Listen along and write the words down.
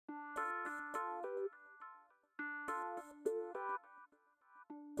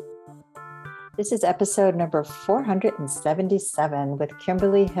This is episode number 477 with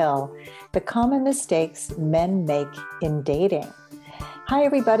Kimberly Hill, the common mistakes men make in dating. Hi,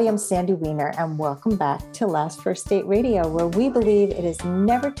 everybody. I'm Sandy Weiner, and welcome back to Last First Date Radio, where we believe it is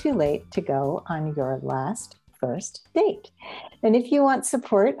never too late to go on your last first date. And if you want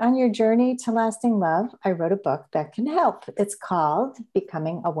support on your journey to lasting love, I wrote a book that can help. It's called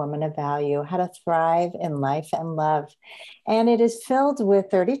Becoming a Woman of Value: How to Thrive in Life and Love. And it is filled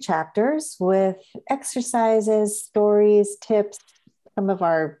with 30 chapters with exercises, stories, tips. Some of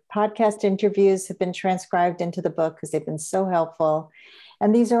our podcast interviews have been transcribed into the book because they've been so helpful.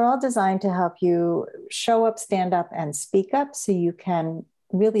 And these are all designed to help you show up, stand up, and speak up so you can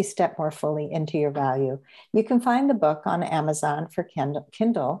really step more fully into your value. You can find the book on Amazon for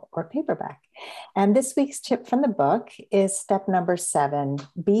Kindle or paperback. And this week's tip from the book is step number 7: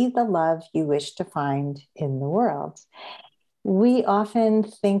 be the love you wish to find in the world. We often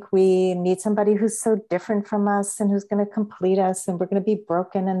think we need somebody who's so different from us and who's going to complete us, and we're going to be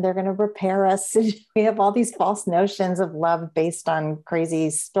broken and they're going to repair us. We have all these false notions of love based on crazy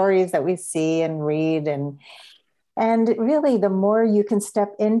stories that we see and read. And really, the more you can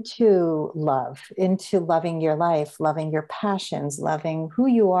step into love, into loving your life, loving your passions, loving who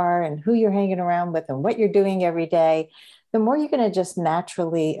you are and who you're hanging around with and what you're doing every day, the more you're going to just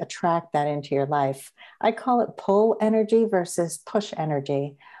naturally attract that into your life. I call it pull energy versus push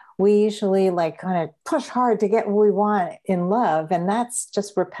energy. We usually kind of push hard to get what we want in love, and that's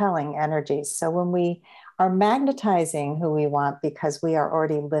just repelling energy. So when we are magnetizing who we want because we are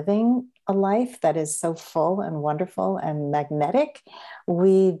already living a life that is so full and wonderful and magnetic,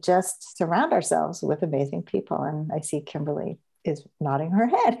 we just surround ourselves with amazing people. And I see Kimberly is nodding her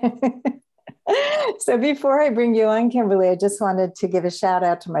head. So before I bring you on, Kimberly, I just wanted to give a shout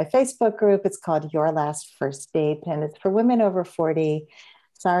out to my Facebook group. It's called Your Last First Date, and it's for women over 40.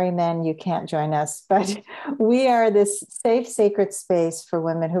 Sorry, men, you can't join us, but we are this safe, sacred space for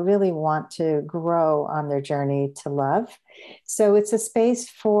women who really want to grow on their journey to love. So it's a space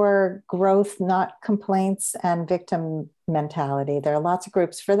for growth, not complaints and victim mentality. There are lots of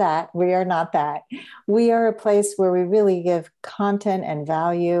groups for that. We are not that. We are a place where we really give content and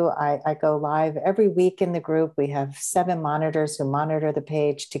value. I go live every week in the group. We have 7 monitors who monitor the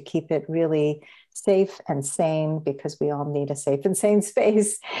page to keep it really safe and sane, because we all need a safe and sane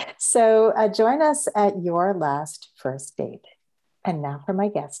space. So join us at Your Last First Date. And now for my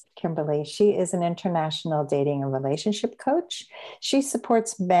guest, Kimberly. She is an international dating and relationship coach. She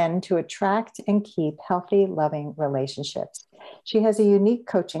supports men to attract and keep healthy, loving relationships. She has a unique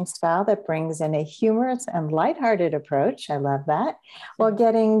coaching style that brings in a humorous and lighthearted approach. I love that, while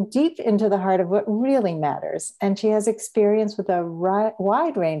getting deep into the heart of what really matters. And she has experience with a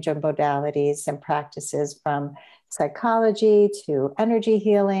wide range of modalities and practices, from psychology to energy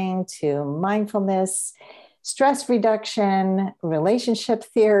healing to mindfulness, stress reduction, relationship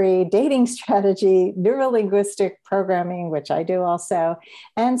theory, dating strategy, neurolinguistic programming, which I do also,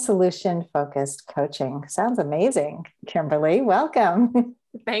 and solution-focused coaching. Sounds amazing, Kimberly. Welcome.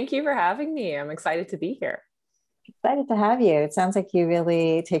 Thank you for having me. I'm excited to be here. Excited to have you. It sounds like you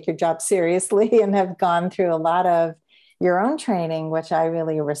really take your job seriously and have gone through a lot of your own training, which I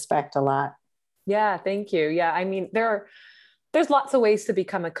really respect a lot. Yeah, thank you. Yeah, I mean, there's lots of ways to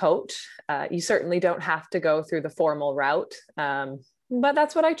become a coach. You certainly don't have to go through the formal route, but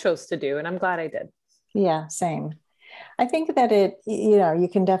that's what I chose to do, and I'm glad I did. Yeah, same. I think that you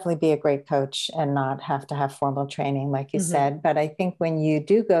can definitely be a great coach and not have to have formal training, like you said. But I think when you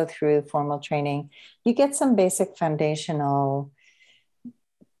do go through formal training, you get some basic foundational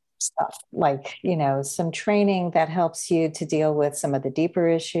stuff, like, some training that helps you to deal with some of the deeper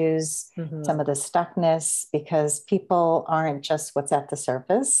issues, some of the stuckness, because people aren't just what's at the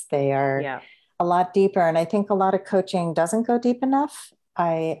surface. They are a lot deeper. And I think a lot of coaching doesn't go deep enough.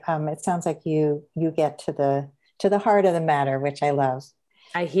 It sounds like you get to the heart of the matter, which I love.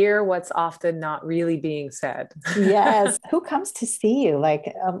 I hear what's often not really being said. Yes. Who comes to see you? Like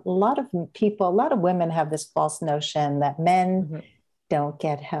a lot of women have this false notion that men don't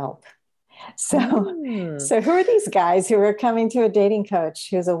get help. So who are these guys who are coming to a dating coach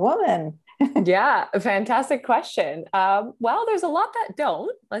who's a woman? Yeah, a fantastic question. Well, there's a lot that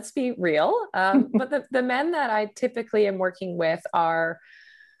don't, let's be real. But the men that I typically am working with are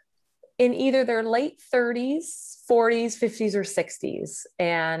in either their late 30s, 40s, 50s, or 60s.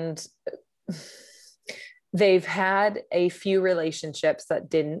 And they've had a few relationships that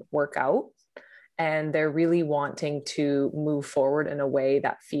didn't work out. And they're really wanting to move forward in a way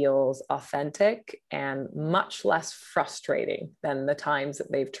that feels authentic and much less frustrating than the times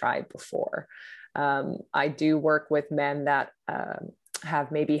that they've tried before. I do work with men that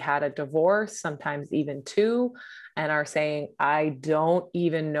have maybe had a divorce, sometimes even two, and are saying, I don't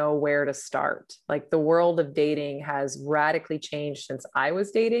even know where to start. Like the world of dating has radically changed since I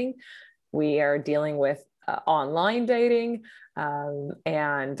was dating. We are dealing with online dating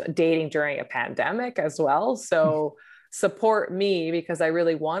and dating during a pandemic as well. So support me because I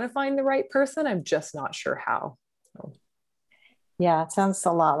really want to find the right person. I'm just not sure how. So. Yeah, it sounds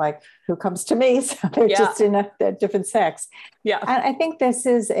a lot like who comes to me. So they're just in a different sex. Yeah. And I think this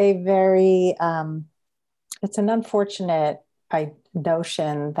is a very, it's an unfortunate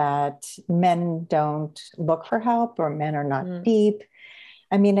notion that men don't look for help or men are not deep.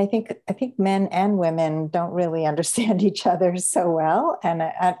 I mean, I think men and women don't really understand each other so well. And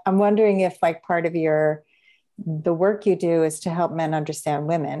I'm wondering if like part of the work you do is to help men understand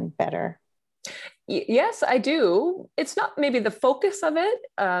women better. Yes, I do. It's not maybe the focus of it.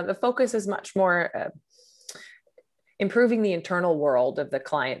 The focus is much more improving the internal world of the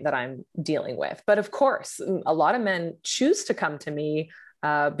client that I'm dealing with. But of course, a lot of men choose to come to me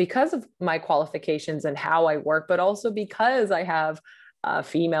because of my qualifications and how I work, but also because I have a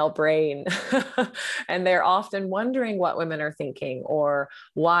female brain and they're often wondering what women are thinking or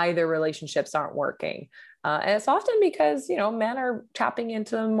why their relationships aren't working. And it's often because, men are tapping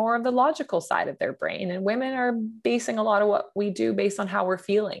into more of the logical side of their brain and women are basing a lot of what we do based on how we're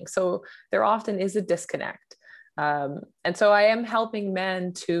feeling. So there often is a disconnect. And so I am helping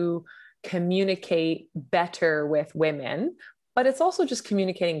men to communicate better with women, but it's also just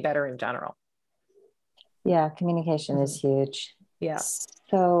communicating better in general. Yeah, communication is huge. Yeah.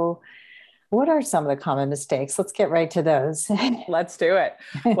 So what are some of the common mistakes? Let's get right to those. Let's do it.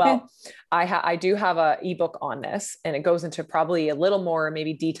 Well, I do have an ebook on this, and it goes into probably a little more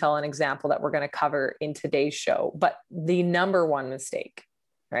maybe detail and example that we're going to cover in today's show. But the number one mistake,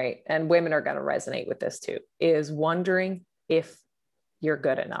 right? And women are going to resonate with this too, is wondering if you're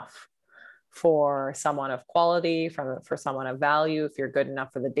good enough for someone of quality, for someone of value, if you're good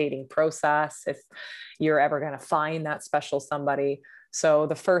enough for the dating process, if you're ever going to find that special somebody. So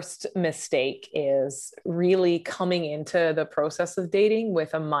the first mistake is really coming into the process of dating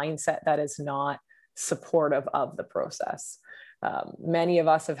with a mindset that is not supportive of the process. Many of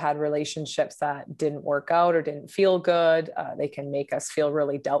us have had relationships that didn't work out or didn't feel good. They can make us feel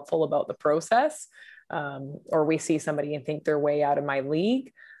really doubtful about the process. Or we see somebody and think they're way out of my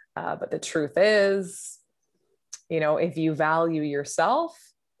league. But the truth is, if you value yourself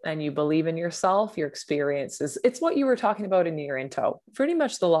and you believe in yourself, your experiences, it's what you were talking about in your intro, pretty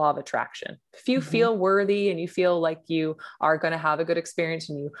much the law of attraction. If you feel worthy and you feel like you are going to have a good experience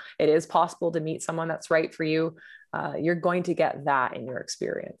and it is possible to meet someone that's right for you, you're going to get that in your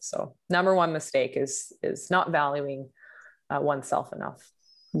experience. So number one mistake is not valuing oneself enough.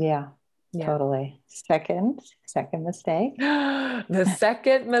 Yeah. Totally. Second mistake. The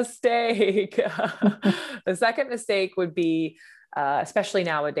second mistake. The second mistake would be, especially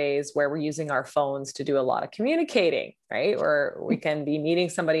nowadays where we're using our phones to do a lot of communicating, right? Or we can be meeting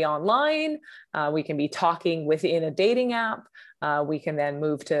somebody online. We can be talking within a dating app. We can then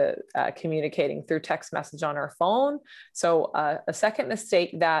move to communicating through text message on our phone. So a second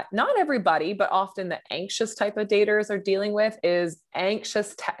mistake that not everybody, but often the anxious type of daters are dealing with is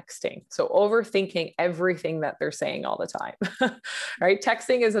anxious texting. So overthinking everything that they're saying all the time, right?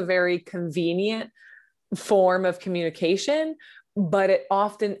 Texting is a very convenient form of communication, but it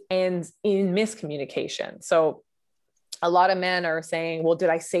often ends in miscommunication. So a lot of men are saying, well, did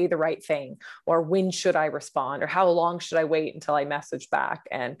I say the right thing? Or when should I respond? Or how long should I wait until I message back?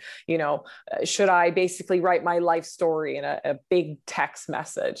 And, should I basically write my life story in a big text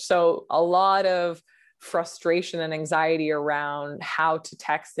message? So a lot of frustration and anxiety around how to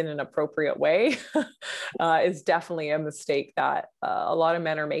text in an appropriate way is definitely a mistake that a lot of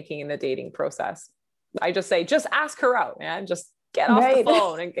men are making in the dating process. I just say, just ask her out, man. Just get off the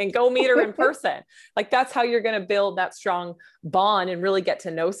phone and go meet her in person. Like that's how you're going to build that strong bond and really get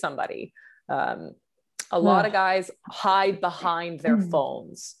to know somebody. A lot of guys hide behind their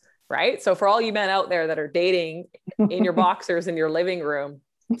phones, right? So for all you men out there that are dating in your boxers in your living room,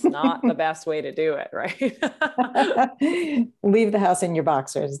 it's not the best way to do it, right? Leave the house in your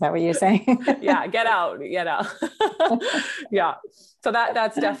boxers. Is that what you're saying? Yeah, get out. Yeah. So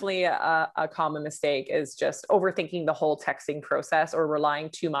that's definitely a common mistake, is just overthinking the whole texting process or relying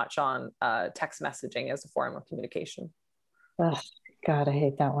too much on text messaging as a form of communication. Oh, God, I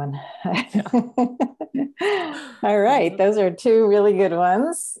hate that one. All right. Those are two really good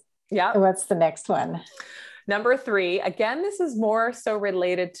ones. Yeah. What's the next one? Number 3, again, this is more so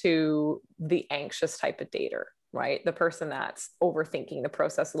related to the anxious type of dater. right? The person that's overthinking the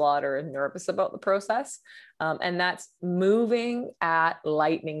process a lot or nervous about the process. And that's moving at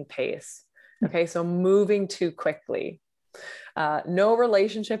lightning pace. Okay. So moving too quickly. No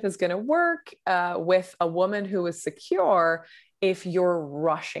relationship is going to work with a woman who is secure if you're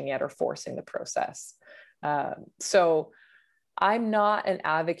rushing it or forcing the process. So I'm not an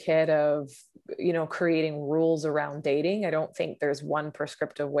advocate of, creating rules around dating. I don't think there's one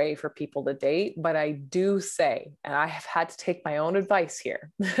prescriptive way for people to date, but I do say, and I have had to take my own advice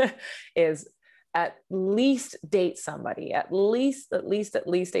here, is at least date somebody, at least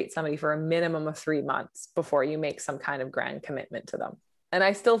date somebody for a minimum of 3 months before you make some kind of grand commitment to them. And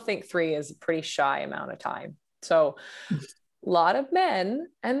I still think 3 is a pretty shy amount of time. So a lot of men,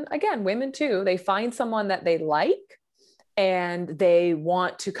 and again, women too, they find someone that they like and they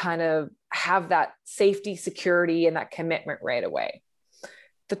want to kind of have that safety, security, and that commitment right away.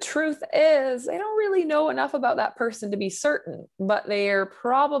 The truth is, they don't really know enough about that person to be certain, but they are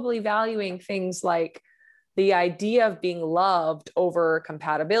probably valuing things like the idea of being loved over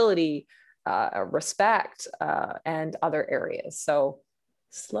compatibility, respect, and other areas. So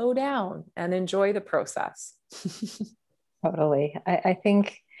slow down and enjoy the process. Totally. I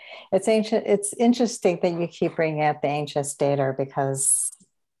think it's ancient. It's interesting that you keep bringing up the anxious dater, because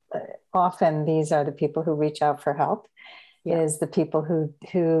often these are the people who reach out for help. Yeah. Is the people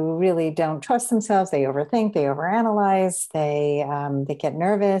who really don't trust themselves. They overthink, they overanalyze, they get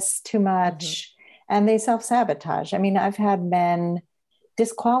nervous too much, and they self-sabotage. I mean, I've had men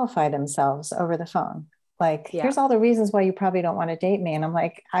disqualify themselves over the phone. Like, here's all the reasons why you probably don't want to date me. And I'm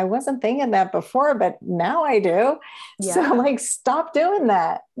like, I wasn't thinking that before, but now I do. Yeah. So like, stop doing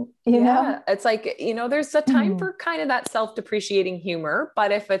that. You know, it's like, there's a time for kind of that self-depreciating humor,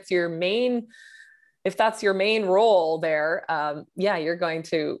 but if that's your main role there, you're going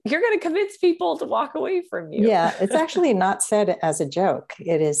to convince people to walk away from you. Yeah. It's actually not said as a joke.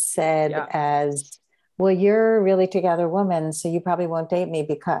 It is said as, well, you're a really together woman, so you probably won't date me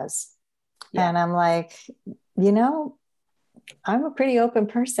because. Yeah. And I'm like, I'm a pretty open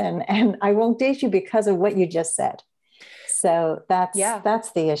person and I won't date you because of what you just said. So that's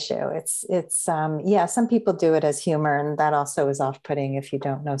the issue. It's some people do it as humor, and that also is off-putting if you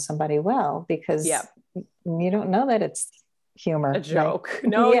don't know somebody well, because you don't know that it's humor. A joke.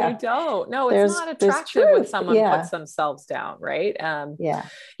 Like, no, you don't. No, it's not attractive when someone puts themselves down, right?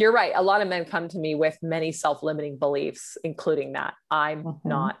 You're right. A lot of men come to me with many self-limiting beliefs, including that I'm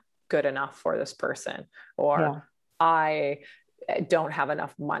not good enough for this person, or I don't have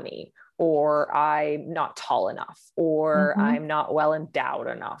enough money, or I'm not tall enough, or I'm not well endowed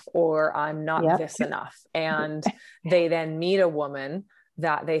enough, or I'm not this enough. And they then meet a woman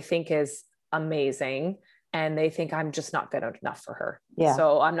that they think is amazing, and they think I'm just not good enough for her. Yeah.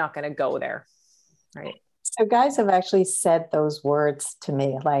 So I'm not going to go there. Right. So guys have actually said those words to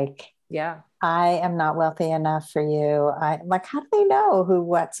me, like, I am not wealthy enough for you. How do they know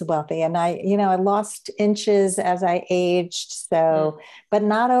what's wealthy? And I lost inches as I aged. So, but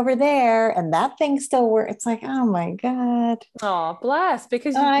not over there. And that thing still works. It's like, oh my God. Oh, bless.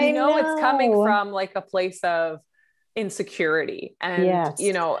 Because you know it's coming from like a place of insecurity. And,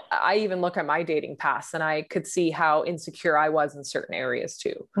 I even look at my dating past and I could see how insecure I was in certain areas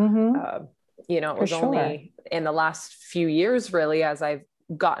too. It was only in the last few years, really, as I've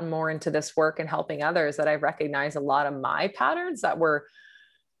gotten more into this work and helping others, that I recognize a lot of my patterns that were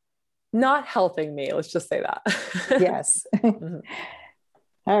not helping me. Let's just say that. Yes.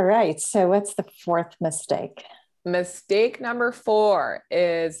 All right. So what's the fourth mistake? Mistake number 4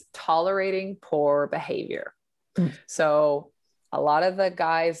 is tolerating poor behavior. So a lot of the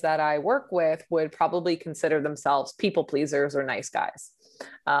guys that I work with would probably consider themselves people pleasers or nice guys.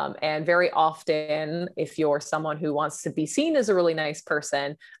 And very often, if you're someone who wants to be seen as a really nice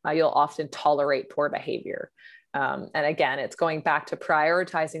person, you'll often tolerate poor behavior. And again, it's going back to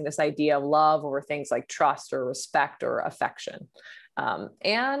prioritizing this idea of love over things like trust or respect or affection.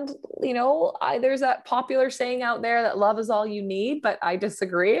 And there's that popular saying out there that love is all you need, but I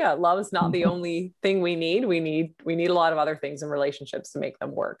disagree. Love is not the only thing we need. We need a lot of other things in relationships to make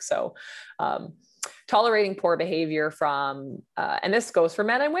them work. So, tolerating poor behavior from, and this goes for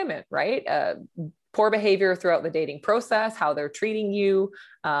men and women, right? Poor behavior throughout the dating process, how they're treating you,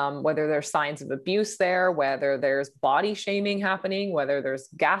 whether there's signs of abuse there, whether there's body shaming happening, whether there's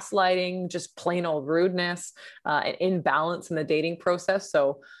gaslighting, just plain old rudeness, and imbalance in the dating process.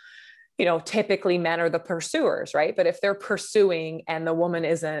 So, typically men are the pursuers, right? But if they're pursuing and the woman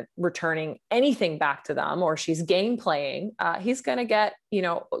isn't returning anything back to them, or she's game playing, he's going to get,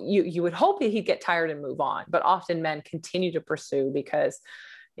 you would hope that he'd get tired and move on. But often men continue to pursue because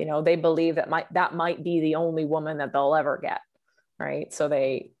they believe that might be the only woman that they'll ever get. Right. So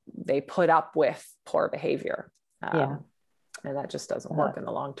they put up with poor behavior. And that just doesn't work in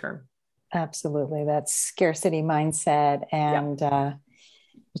the long term. Absolutely. That's scarcity mindset. And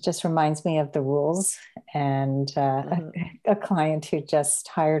it just reminds me of the rules. And a client who just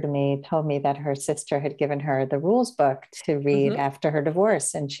hired me told me that her sister had given her the rules book to read after her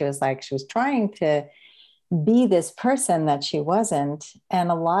divorce. And she was trying to be this person that she wasn't. And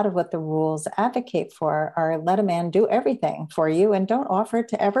a lot of what the rules advocate for are let a man do everything for you and don't offer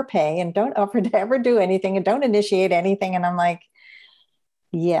to ever pay and don't offer to ever do anything and don't initiate anything. And I'm like,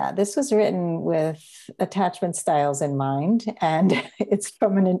 yeah, this was written with attachment styles in mind. And it's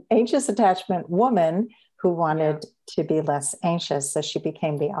from an anxious attachment woman who wanted to be less anxious. So she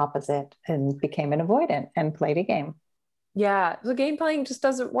became the opposite and became an avoidant and played a game. Yeah. The game playing just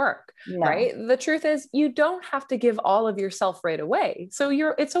doesn't work, right? The truth is you don't have to give all of yourself right away. So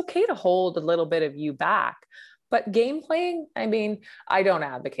it's okay to hold a little bit of you back. But game playing, I mean, I don't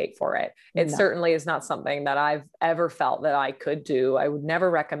advocate for it. It certainly is not something that I've ever felt that I could do. I would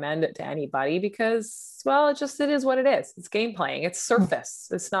never recommend it to anybody because, well, it is what it is. It's game playing. It's surface.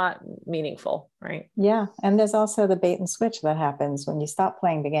 It's not meaningful, right? Yeah. And there's also the bait and switch that happens when you stop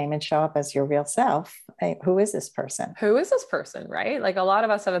playing the game and show up as your real self. Who is this person? Who is this person, right? Like a lot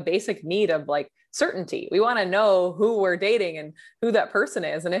of us have a basic need of like certainty. We want to know who we're dating and who that person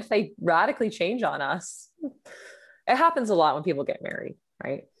is. And if they radically change on us, it happens a lot when people get married,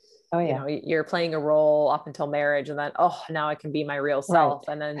 right? Oh yeah. You're playing a role up until marriage and then, now I can be my real self.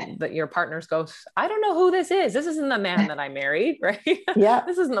 Right. And then your partners go, I don't know who this is. This isn't the man that I married, right? Yeah.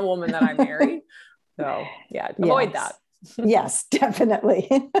 This isn't the woman that I married. So avoid that. Yes, definitely.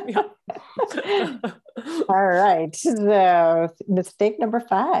 All right. So mistake number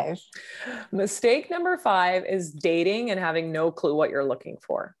 5. Mistake number 5 is dating and having no clue what you're looking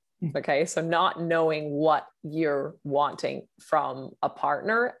for. Okay. So not knowing what you're wanting from a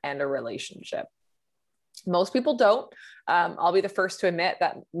partner and a relationship. Most people don't. I'll be the first to admit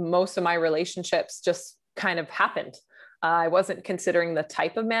that most of my relationships just kind of happened. I wasn't considering the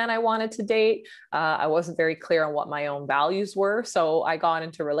type of man I wanted to date. I wasn't very clear on what my own values were. So I got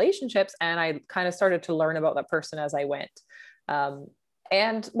into relationships and I kind of started to learn about that person as I went.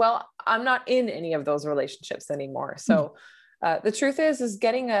 And well, I'm not in any of those relationships anymore. So the truth is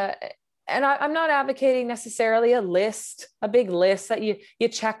getting and I'm not advocating necessarily a big list that you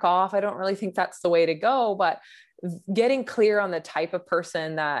check off. I don't really think that's the way to go, but getting clear on the type of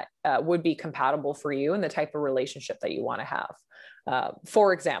person that would be compatible for you and the type of relationship that you want to have.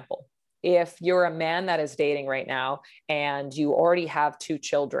 For example, if you're a man that is dating right now and you already have 2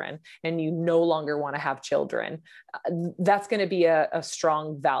 children and you no longer want to have children, that's going to be a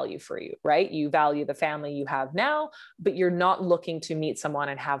strong value for you, right? You value the family you have now, but you're not looking to meet someone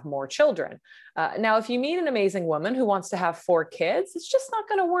and have more children. Now, if you meet an amazing woman who wants to have 4 kids, it's just not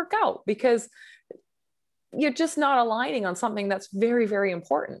going to work out because you're just not aligning on something that's very, very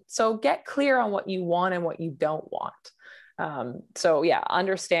important. So get clear on what you want and what you don't want.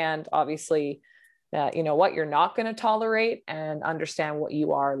 Understand obviously that, what you're not going to tolerate and understand what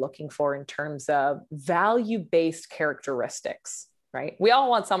you are looking for in terms of value-based characteristics, right? We all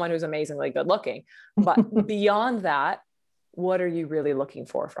want someone who's amazingly good looking, but beyond that, what are you really looking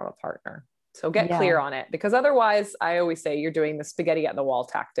for from a partner? So get clear on it, because otherwise I always say you're doing the spaghetti at the wall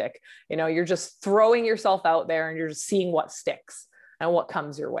tactic. You're just throwing yourself out there and you're just seeing what sticks and what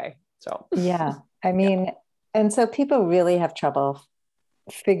comes your way. So, I mean, and so people really have trouble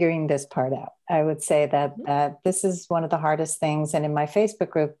figuring this part out. I would say that this is one of the hardest things. And in my Facebook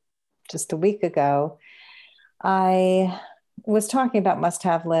group just a week ago, I was talking about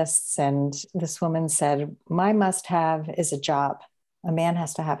must-have lists, and this woman said, my must-have is a job. A man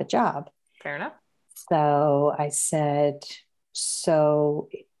has to have a job. Fair enough. So I said, so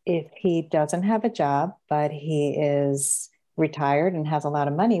if he doesn't have a job, but he is retired and has a lot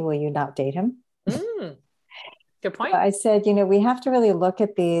of money, will you not date him? Good point. So I said, we have to really look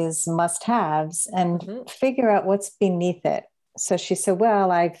at these must-haves and figure out what's beneath it. So she said,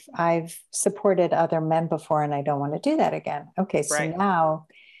 well, I've supported other men before and I don't want to do that again. Okay. So now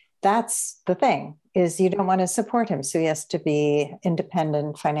that's the thing, is you don't want to support him. So he has to be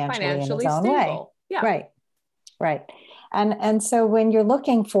independent financially in his own stable. way. Yeah. Right. And so when you're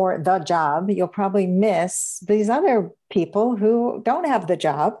looking for the job, you'll probably miss these other people who don't have the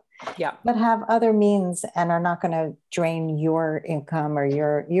job, but have other means and are not going to drain your income or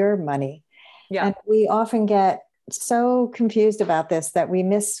your money. Yeah. And we often get so confused about this that we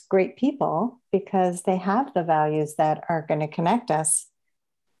miss great people because they have the values that are going to connect us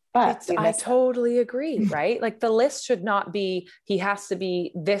but I totally agree, right? Like the list should not be, he has to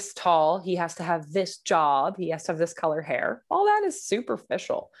be this tall, he has to have this job, he has to have this color hair. All that is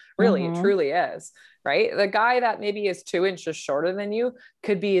superficial. Really, it truly is, right? The guy that maybe is 2 inches shorter than you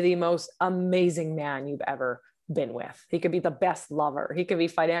could be the most amazing man you've ever been with. He could be the best lover. He could be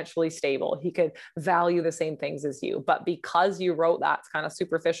financially stable. He could value the same things as you. But because you wrote that kind of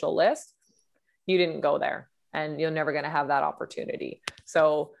superficial list, you didn't go there and you're never going to have that opportunity.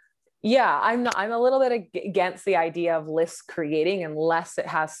 So yeah, I'm a little bit against the idea of list creating unless it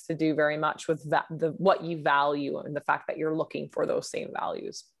has to do very much with that, what you value and the fact that you're looking for those same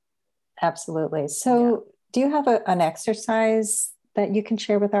values. Absolutely. So do you have an exercise that you can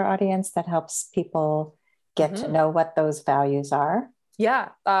share with our audience that helps people get to know what those values are? Yeah.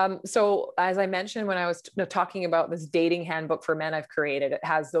 So as I mentioned, when I was talking about this dating handbook for men I've created, it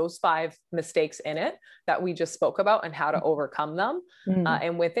has those 5 mistakes in it that we just spoke about and how to overcome them.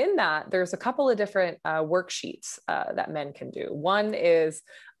 And within that, there's a couple of different worksheets that men can do. One is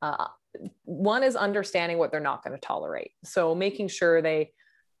understanding what they're not going to tolerate. So making sure they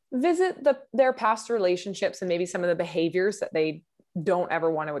visit their past relationships and maybe some of the behaviors that they don't ever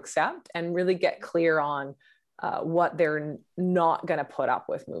want to accept, and really get clear on what they're not going to put up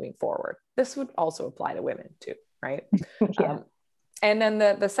with moving forward. This would also apply to women too, right? And then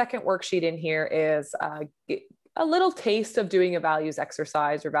the second worksheet in here is a little taste of doing a values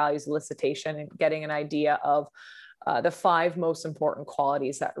exercise or values elicitation and getting an idea of the 5 most important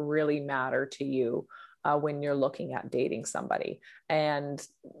qualities that really matter to you when you're looking at dating somebody. And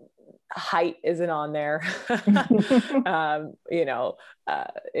height isn't on there.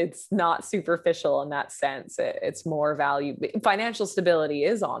 It's not superficial in that sense. It's more value. Financial stability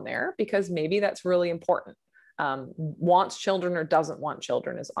is on there because maybe that's really important. Wants children or doesn't want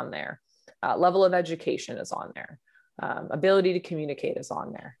children is on there. Level of education is on there. Ability to communicate is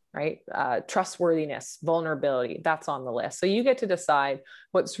on there, right? Trustworthiness, vulnerability, that's on the list. So you get to decide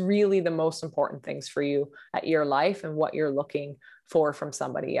what's really the most important things for you at your life and what you're looking for from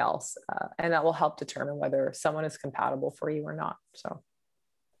somebody else. And that will help determine whether someone is compatible for you or not. So,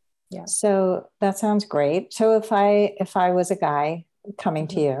 yeah. So that sounds great. So if I was a guy coming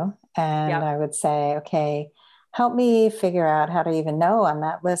to you and I would say, okay, help me figure out how to even know on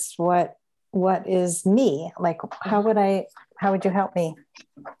that list what is me? Like, how would you help me?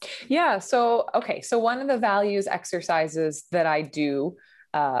 Yeah. So one of the values exercises that I do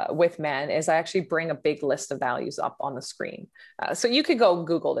with men is I actually bring a big list of values up on the screen. So you could go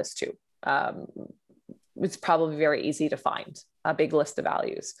Google this too. It's probably very easy to find a big list of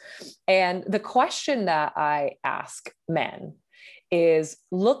values. And the question that I ask men is,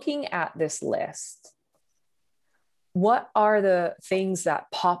 looking at this list, what are the things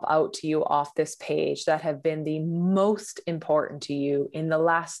that pop out to you off this page that have been the most important to you in the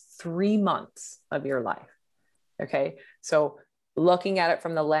last 3 months of your life? Okay. So looking at it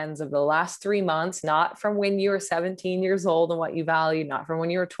from the lens of the last 3 months, not from when you were 17 years old and what you valued, not from when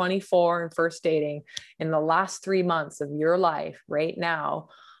you were 24 and first dating, in the last 3 months of your life right now,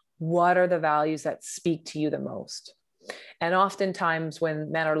 what are the values that speak to you the most? And oftentimes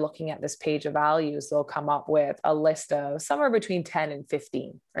when men are looking at this page of values, they'll come up with a list of somewhere between 10 and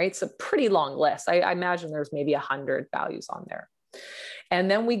 15, right? It's a pretty long list. I imagine there's maybe 100 values on there. And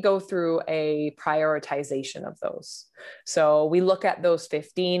then we go through a prioritization of those. So we look at those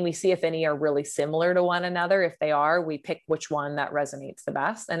 15, we see if any are really similar to one another. If they are, we pick which one that resonates the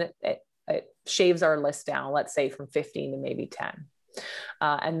best. And it shaves our list down, let's say from 15 to maybe 10.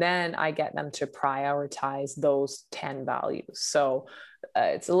 And then I get them to prioritize those 10 values. So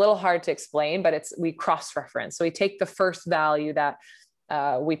it's a little hard to explain, but we cross-reference. So we take the first value that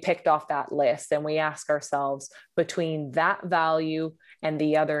we picked off that list and we ask ourselves, between that value and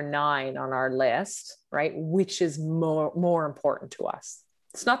the other 9 on our list, right, which is more important to us?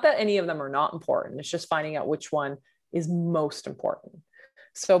 It's not that any of them are not important. It's just finding out which one is most important.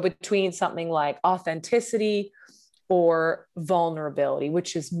 So between something like authenticity or vulnerability,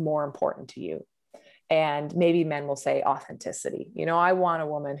 which is more important to you? And maybe men will say authenticity. I want a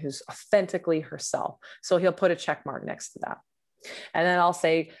woman who's authentically herself. So he'll put a check mark next to that. And then I'll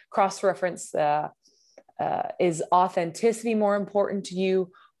say, cross-reference, is authenticity more important to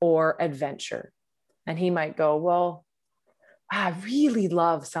you or adventure? And he might go, well, I really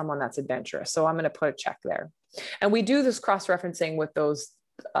love someone that's adventurous, so I'm going to put a check there. And we do this cross-referencing with those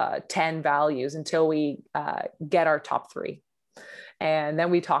 10 values until we get our top 3. And then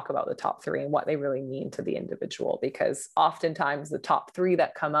we talk about the top 3 and what they really mean to the individual, because oftentimes the top 3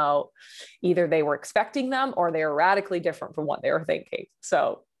 that come out, either they were expecting them or they are radically different from what they were thinking.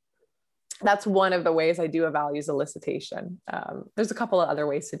 So That's one of the ways I do a values elicitation. There's a couple of other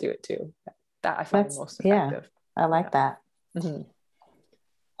ways to do it too that I find most effective. I like that. Mm-hmm.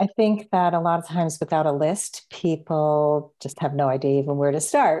 I think that a lot of times without a list, people just have no idea even where to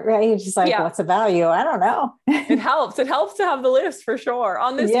start, right? It's just like, what's a value? I don't know. It helps. It helps to have the list for sure.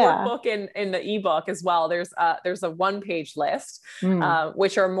 On this workbook in the ebook as well, there's a 1-page list,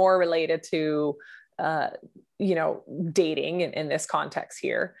 which are more related to, dating in this context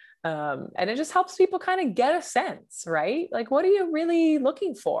here. And it just helps people kind of get a sense, right? Like, what are you really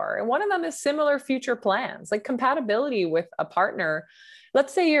looking for? And one of them is similar future plans, like compatibility with a partner.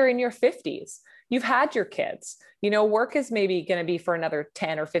 Let's say you're in your 50s, you've had your kids, work is maybe going to be for another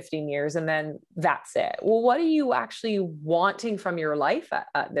 10 or 15 years, and then that's it. Well, what are you actually wanting from your life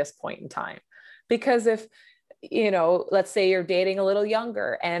at this point in time? Because if, let's say you're dating a little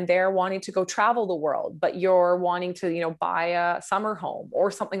younger and they're wanting to go travel the world, but you're wanting to, buy a summer home or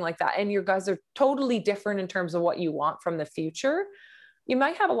something like that, and you guys are totally different in terms of what you want from the future, you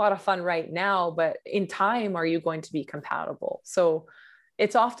might have a lot of fun right now, but in time, are you going to be compatible? So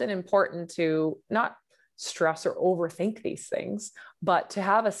it's often important to not stress or overthink these things, but to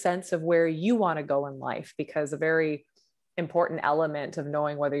have a sense of where you want to go in life, because a very important element of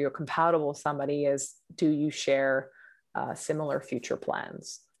knowing whether you're compatible with somebody is, do you share similar future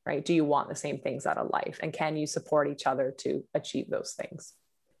plans, right? Do you want the same things out of life? And can you support each other to achieve those things?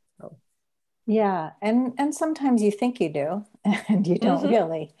 So. Yeah. And sometimes you think you do, and you don't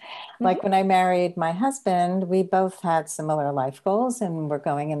really. Like when I married my husband, we both had similar life goals and we're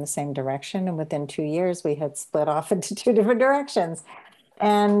going in the same direction. And within 2 years, we had split off into 2 different directions.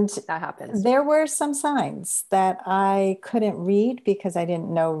 And that happens. There were some signs that I couldn't read because I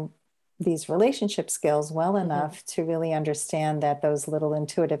didn't know these relationship skills well enough to really understand that those little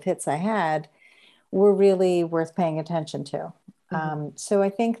intuitive hits I had were really worth paying attention to. So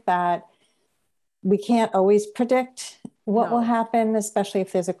I think that we can't always predict what will happen, especially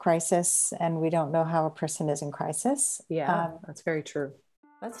if there's a crisis and we don't know how a person is in crisis. Yeah, that's very true.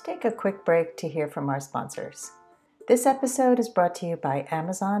 Let's take a quick break to hear from our sponsors. This episode is brought to you by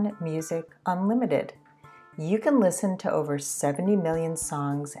Amazon Music Unlimited. You can listen to over 70 million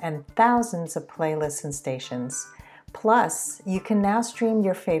songs and thousands of playlists and stations. Plus, you can now stream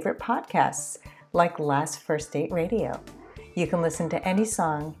your favorite podcasts like Last First Date Radio. You can listen to any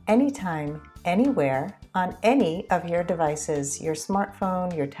song, anytime, anywhere, on any of your devices, your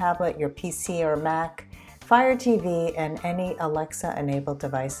smartphone, your tablet, your PC or Mac, Fire TV, and any Alexa-enabled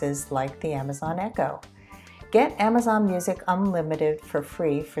devices like the Amazon Echo. Get Amazon Music Unlimited for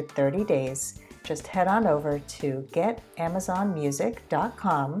free for 30 days. Just head on over to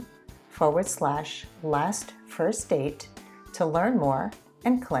getamazonmusic.com/lastfirstdate to learn more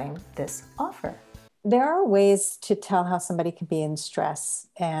and claim this offer. There are ways to tell how somebody can be in stress.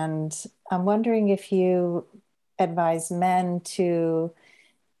 And I'm wondering if you advise men to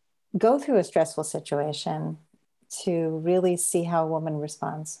go through a stressful situation to really see how a woman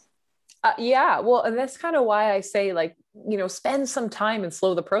responds. Yeah, well, and that's kind of why I say, spend some time and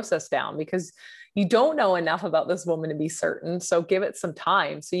slow the process down, because you don't know enough about this woman to be certain. So give it some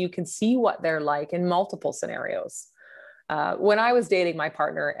time so you can see what they're like in multiple scenarios. When I was dating my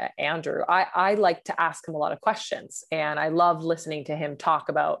partner, Andrew, I like to ask him a lot of questions, and I love listening to him talk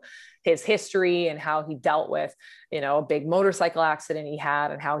about his history and how he dealt with, a big motorcycle accident he had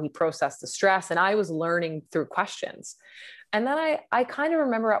and how he processed the stress. And I was learning through questions. And then I kind of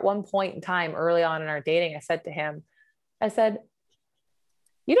remember at one point in time early on in our dating, I said to him,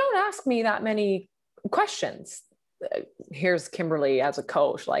 you don't ask me that many questions. Here's Kimberly as a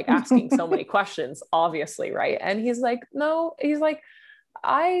coach, asking so many questions, obviously. Right. And he's like, no,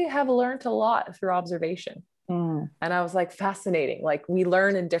 I have learned a lot through observation. And I was like, fascinating. We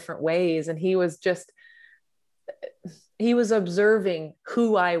learn in different ways. And he was observing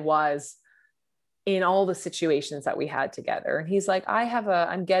who I was in all the situations that we had together. And he's like,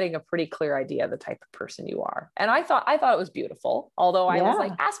 I'm getting a pretty clear idea of the type of person you are. And I thought it was beautiful. Although I was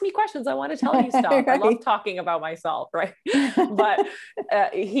like, ask me questions. I want to tell you stuff. Right. I love talking about myself. Right. But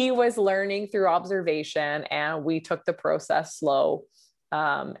he was learning through observation, and we took the process slow.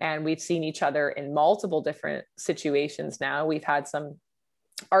 And we've seen each other in multiple different situations now. We've had some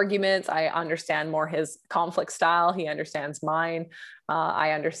arguments. I understand more his conflict style. He understands mine.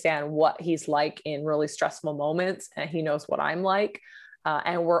 I understand what he's like in really stressful moments, and he knows what I'm like.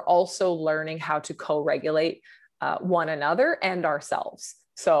 And we're also learning how to co-regulate one another and ourselves.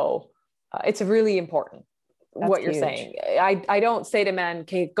 So it's really important. That's what you're saying. I don't say to men,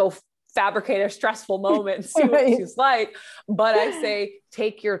 okay, go fabricate a stressful moment and see what she's like. But I say,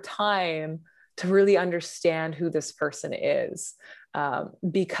 take your time to really understand who this person is.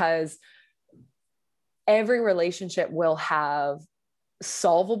 Because every relationship will have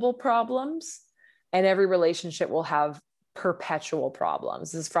solvable problems, and every relationship will have perpetual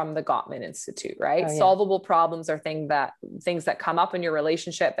problems. This is from the Gottman Institute, right? Oh, yeah. Solvable problems are things that come up in your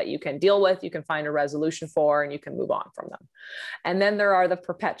relationship that you can deal with, you can find a resolution for, and you can move on from them. And then there are the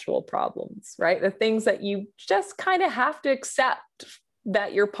perpetual problems, right? The things that you just kind of have to accept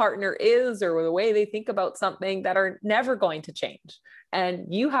that your partner is, or the way they think about something, that are never going to change.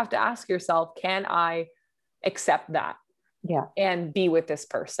 And you have to ask yourself, can I accept that? Yeah. And be with this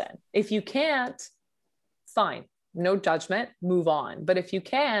person? If you can't, fine. No judgment, move on. But if you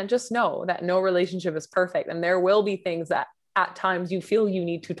can, just know that no relationship is perfect. And there will be things that at times you feel you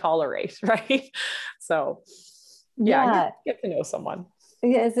need to tolerate, right? So yeah, get to know someone.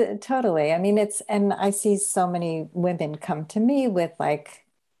 Yes, totally. I mean, and I see so many women come to me with like,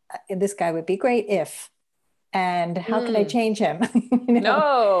 this guy would be great if, and how can I change him?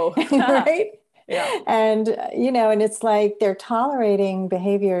 No. Right? Yeah. And, and it's like they're tolerating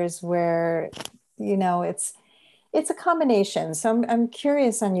behaviors where, it's a combination. So I'm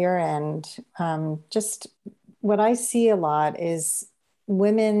curious on your end. Just what I see a lot is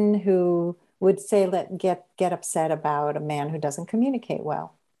women who would say, get upset about a man who doesn't communicate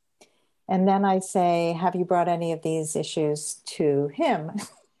well. And then I say, have you brought any of these issues to him?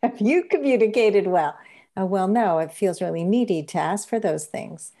 Have you communicated well? Oh, well, no, it feels really needy to ask for those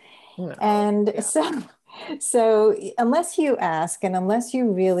things. No, and yeah. So unless you ask, and unless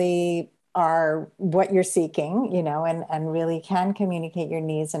you really are what you're seeking, and really can communicate your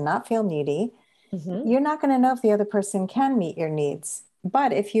needs and not feel needy, you're not going to know if the other person can meet your needs.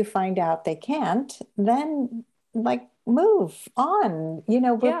 But if you find out they can't, then like move on.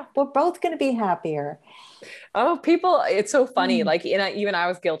 We're both going to be happier. Oh, it's so funny. Like, even I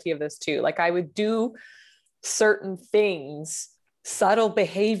was guilty of this too. Like, I would do certain things, subtle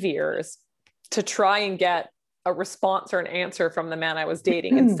behaviors, to try and get a response or an answer from the man I was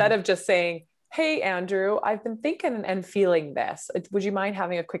dating, instead of just saying, hey, Andrew, I've been thinking and feeling this. Would you mind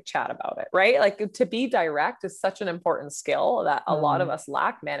having a quick chat about it? Right? Like, to be direct is such an important skill that a lot of us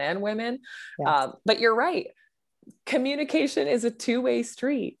lack, men and women. Yes. But you're right. Communication is a two-way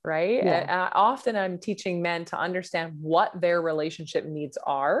street, right? Yeah. And often I'm teaching men to understand what their relationship needs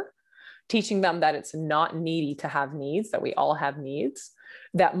are, teaching them that it's not needy to have needs, that we all have needs,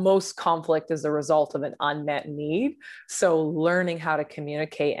 that most conflict is the result of an unmet need. So learning how to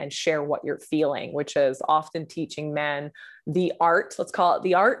communicate and share what you're feeling, which is often teaching men the art, let's call it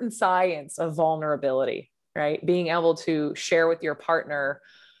the art and science of vulnerability, right? Being able to share with your partner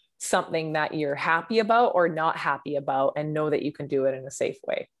something that you're happy about or not happy about, and know that you can do it in a safe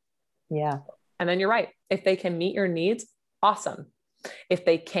way. Yeah. And then you're right. If they can meet your needs, awesome. If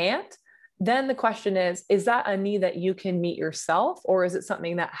they can't, then the question is that a need that you can meet yourself, or is it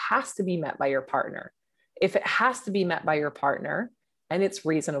something that has to be met by your partner? If it has to be met by your partner and it's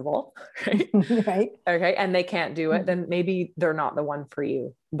reasonable, right? Right. Okay. And they can't do it, then maybe they're not the one for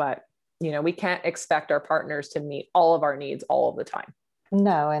you. But, we can't expect our partners to meet all of our needs all of the time.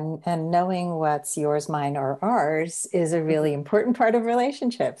 No, and knowing what's yours, mine, or ours is a really important part of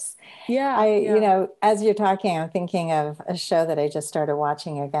relationships. Yeah. As you're talking, I'm thinking of a show that I just started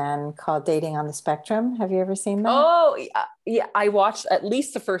watching again called Dating on the Spectrum. Have you ever seen that? Oh, yeah. I watched at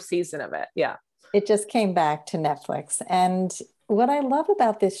least the first season of it. Yeah. It just came back to Netflix. And what I love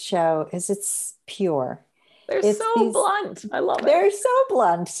about this show is it's pure. They're so blunt. I love it. They're so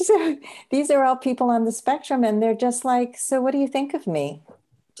blunt. So these are all people on the spectrum, and they're just like, so what do you think of me?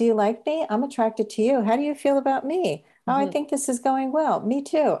 Do you like me? I'm attracted to you. How do you feel about me? Oh, I think this is going well. Me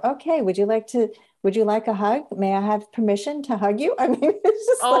too. Okay. Would you like a hug? May I have permission to hug you? I mean, it's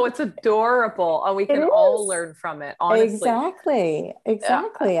just it's adorable. Oh, we can all learn from it. Honestly.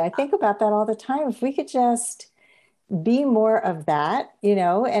 Exactly. I think about that all the time. If we could just be more of that,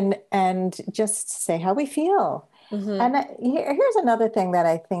 and just say how we feel. And here's another thing that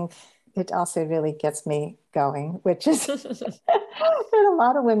I think it also really gets me going, which is that a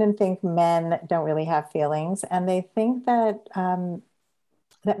lot of women think men don't really have feelings, and they think that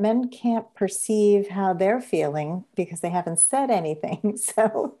that men can't perceive how they're feeling because they haven't said anything.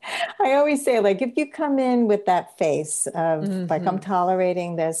 So I always say, like, if you come in with that face of like, I'm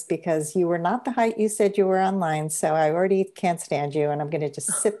tolerating this because you were not the height you said you were online, so I already can't stand you, and I'm going to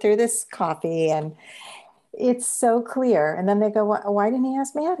just sit through this coffee, and it's so clear. And then they go, why didn't he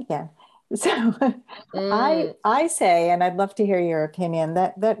ask me out again? So I say, and I'd love to hear your opinion,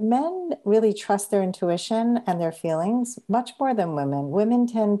 that men really trust their intuition and their feelings much more than women. Women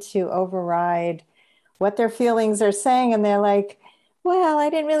tend to override what their feelings are saying, and they're like, well, I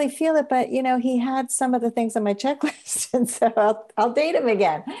didn't really feel it, but he had some of the things on my checklist, and so I'll date him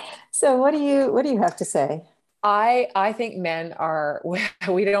again. So what do you have to say? I think men are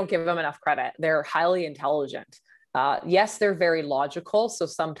we don't give them enough credit. They're highly intelligent. Yes, they're very logical. So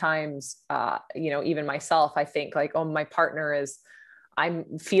sometimes, even myself, I think like, oh, my partner is,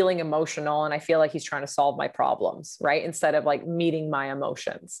 I'm feeling emotional and I feel like he's trying to solve my problems, right? Instead of like meeting my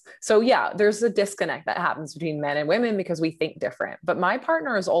emotions. So yeah, there's a disconnect that happens between men and women because we think different. But my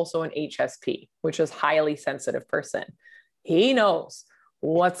partner is also an HSP, which is highly sensitive person. He knows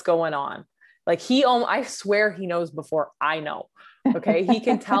what's going on. Like I swear he knows before I know. Okay. He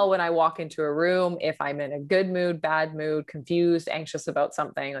can tell when I walk into a room if I'm in a good mood, bad mood, confused, anxious about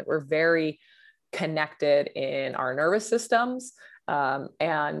something. Like we're very connected in our nervous systems.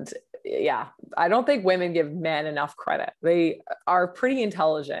 And yeah, I don't think women give men enough credit. They are pretty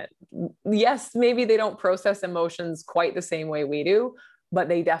intelligent. Yes, maybe they don't process emotions quite the same way we do, but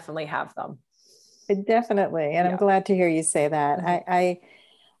they definitely have them. Definitely. And I'm Yeah. glad to hear you say that. Mhm.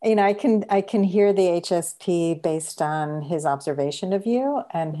 I can hear the HSP based on his observation of you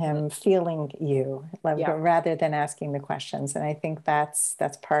and Mhm. him feeling you, like, Yeah. rather than asking the questions. And I think that's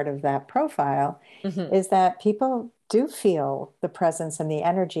part of that profile, Mhm. is that people do feel the presence and the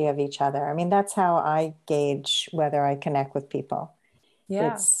energy of each other. I mean, that's how I gauge whether I connect with people.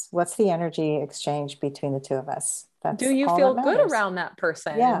 Yeah. It's what's the energy exchange between the two of us. Do That's you all that feel good matters. around that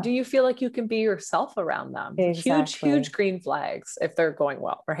person? And Yeah, do you feel like you can be yourself around them? Huge, huge exactly. green flags if they're going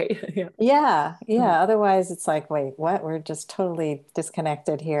well, right? Yeah. Yeah, Mhm. yeah. Otherwise, it's like, wait, what? We're just totally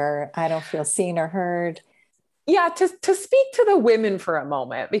disconnected here. I don't feel seen or heard. Yeah, to speak to the women for a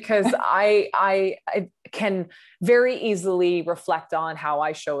moment, because I can very easily reflect on how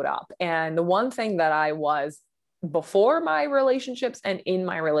I showed up. And the one thing that I was before my relationships and in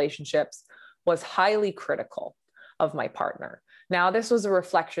my relationships was highly critical of my partner. Now, this was a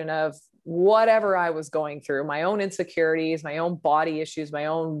reflection of whatever I was going through, my own insecurities, my own body issues, my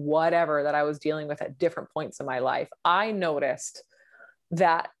own whatever that I was dealing with at different points in my life. I noticed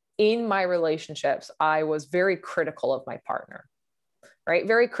that in my relationships, I was very critical of my partner, right?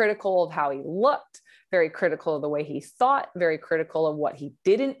 Very critical of how he looked, very critical of the way he thought, very critical of what he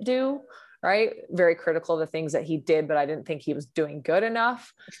didn't do, right? Very critical of the things that he did, but I didn't think he was doing good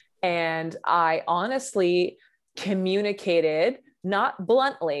enough. And I honestly communicated, not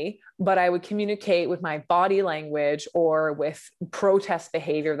bluntly, but I would communicate with my body language or with protest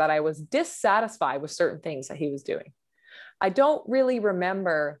behavior that I was dissatisfied with certain things that he was doing. I don't really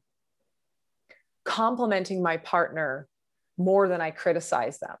remember complimenting my partner more than I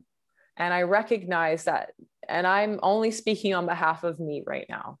criticize them. And I recognize that, and I'm only speaking on behalf of me right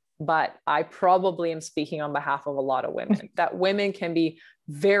now, but I probably am speaking on behalf of a lot of women, that women can be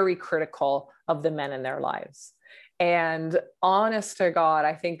very critical of the men in their lives. And honest to God,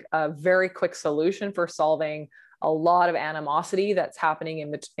 I think a very quick solution for solving a lot of animosity that's happening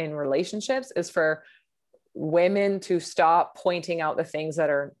in relationships is for women to stop pointing out the things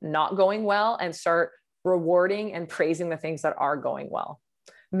that are not going well and start rewarding and praising the things that are going well.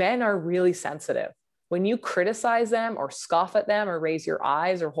 Men are really sensitive. When you criticize them or scoff at them or raise your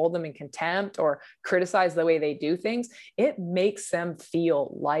eyes or hold them in contempt or criticize the way they do things, it makes them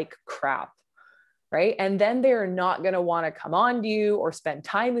feel like crap. Right. And then they're not going to want to come on to you or spend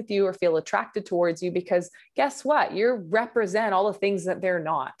time with you or feel attracted towards you because guess what? You represent all the things that they're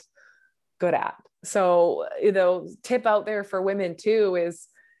not good at. So, tip out there for women too is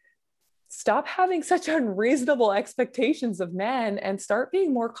stop having such unreasonable expectations of men and start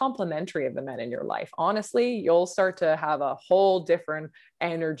being more complimentary of the men in your life. Honestly, you'll start to have a whole different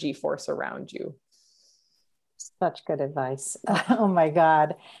energy force around you. Such good advice. Oh my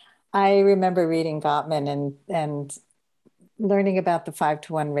God. I remember reading Gottman and learning about the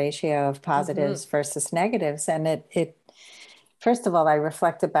 5-to-1 ratio of Mm-hmm. positives versus negatives. And it first of all, I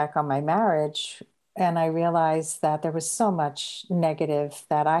reflected back on my marriage and I realized that there was so much negative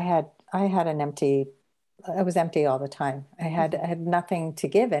that I had an empty, I was empty all the time. I had nothing to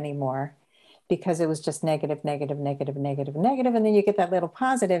give anymore because it was just negative, negative, negative, negative, negative. And then you get that little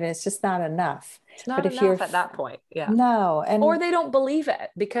positive and it's just not enough. It's not But if you're, enough at that point. Yeah. no, Or and they don't believe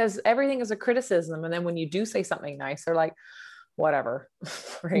it because everything is a criticism. And then when you do say something nice, they're like, whatever.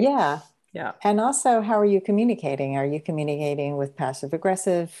 Right. yeah. Yeah. And also, how are you communicating? Are you communicating with passive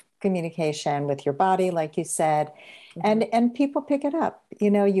aggressive communication with your body, like you said? Mm-hmm. And people pick it up.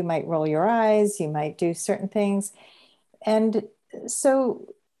 You might roll your eyes, you might do certain things. And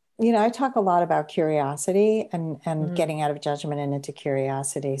so, I talk a lot about curiosity and Mm-hmm. getting out of judgment and into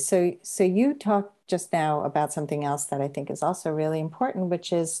curiosity. So you talked just now about something else that I think is also really important,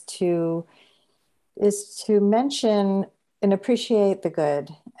 which is to mention and appreciate the good.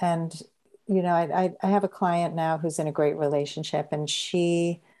 And I have a client now who's in a great relationship, and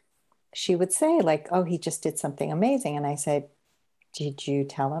she she would say like, oh, he just did something amazing. And I said, did you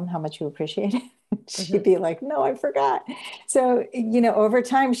tell him how much you appreciate it? She'd Mhm. be like, no, I forgot. So, over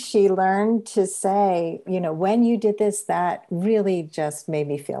time, she learned to say, when you did this, that really just made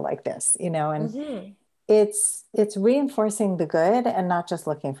me feel like this, and Mhm. it's reinforcing the good and not just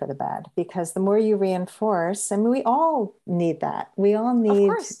looking for the bad, because the more you reinforce, and we all need that. We all Of need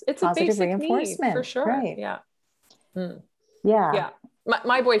course, it's a positive basic need for reinforcement, sure. right? Yeah. Mm. Yeah. Yeah.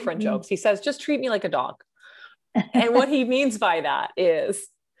 My boyfriend Mhm. jokes. He says, just treat me like a dog. And what he means by that is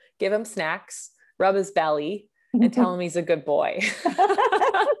give him snacks, rub his belly, and tell him he's a good boy.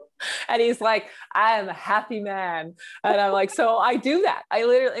 And he's like, I am a happy man. And I'm like, so I do that. I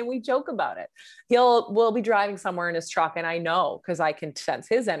literally, and we joke about it. We'll be driving somewhere in his truck. And I know, because I can sense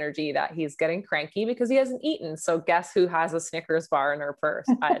his energy, that he's getting cranky because he hasn't eaten. So guess who has a Snickers bar in her purse?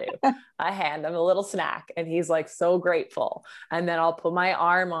 I do. I hand him a little snack and he's like so grateful. And then I'll put my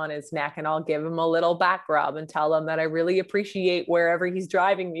arm on his neck and I'll give him a little back rub and tell him that I really appreciate wherever he's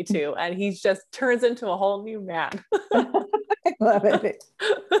driving me to. And he just turns into a whole new man. I love it.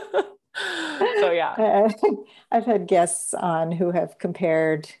 So yeah. Uh, I've had guests on who have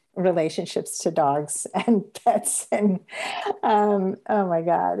compared relationships to dogs and pets, and oh my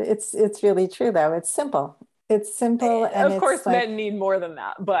God, it's really true though. It's simple. It's simple, and Of it's course like, men need more than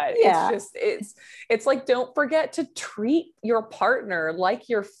that, but it's yeah, just it's like, don't forget to treat your partner like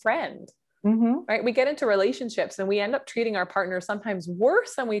your friend. hmm, Right? We get into relationships and we end up treating our partners sometimes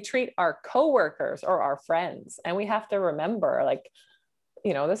worse than we treat our coworkers or our friends. And we have to remember, like,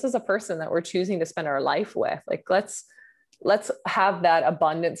 this is a person that we're choosing to spend our life with. Like, let's have that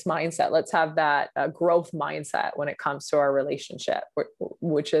abundance mindset. Let's have that growth mindset when it comes to our relationship,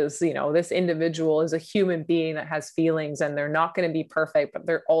 which is, this individual is a human being that has feelings and they're not going to be perfect, but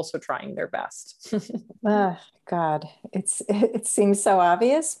they're also trying their best. oh, God, it seems so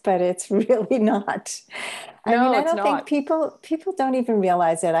obvious, but it's really not. I mean, No, I it's don't think not. people don't even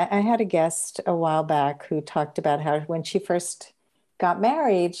realize it. I had a guest a while back who talked about how when she first got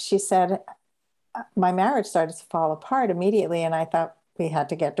married, she said, my marriage started to fall apart immediately. And I thought we had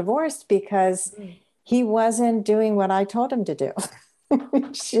to get divorced because he wasn't doing what I told him to do.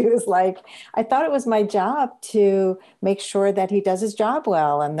 She was like, I thought it was my job to make sure that he does his job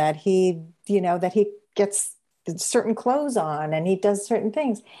well and that that he gets certain clothes on and he does certain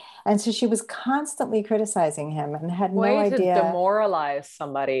things. And so she was constantly criticizing him and had no Way to idea. demoralize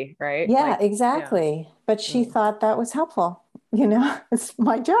somebody, right? Yeah, Like, yeah. exactly. But she Mm. thought that was helpful. It's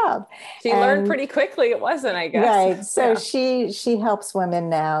my job. She learned And pretty quickly it wasn't, I guess. right. So Yeah. she helps women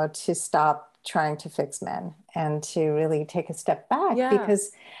now to stop trying to fix men and to really take a step back, Yeah.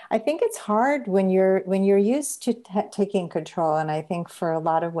 because I think it's hard when you're used to taking control. And I think for a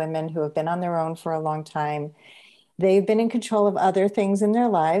lot of women who have been on their own for a long time, they've been in control of other things in their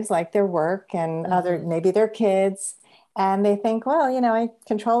lives, like their work and other, Mm-hmm. maybe their kids. And they think, well, I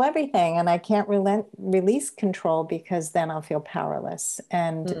control everything and I can't release control because then I'll feel powerless.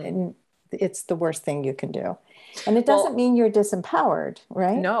 Mm. And it's the worst thing you can do. And it doesn't Well, mean you're disempowered,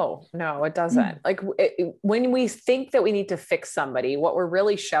 right? no, it doesn't. Like, when we think that we need to fix somebody, what we're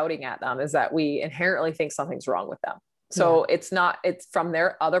really shouting at them is that we inherently think something's wrong with them. Yeah. So it's from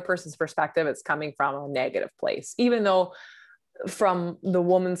their other person's perspective, it's coming from a negative place, even though from the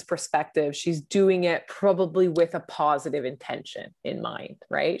woman's perspective, she's doing it probably with a positive intention in mind,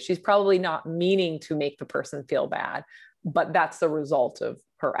 right? She's probably not meaning to make the person feel bad, but that's the result of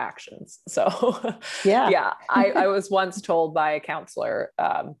her actions. So, Yeah. yeah, I was once told by a counselor,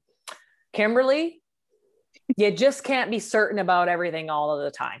 Kimberly, you just can't be certain about everything all of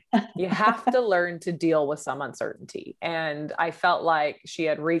the time. You have to learn to deal with some uncertainty. And I felt like she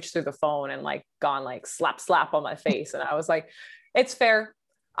had reached through the phone and like gone like slap on my face. And I was like, it's fair.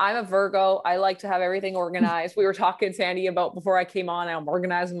 I'm a Virgo. I like to have everything organized. We were talking, Sandy, about before I came on, I'm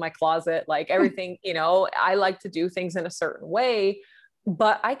organizing my closet, like everything, I like to do things in a certain way,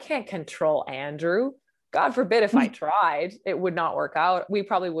 but I can't control Andrew. God forbid if I tried, it would not work out. We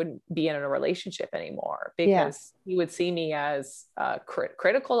probably wouldn't be in a relationship anymore Yeah. because he would see me as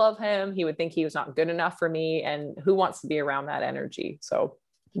critical of him. He would think he was not good enough for me. And who wants to be around that energy? So,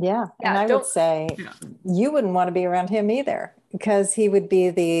 Yeah. And yeah, I would don't. say Yeah. you wouldn't want to be around him either, because he would be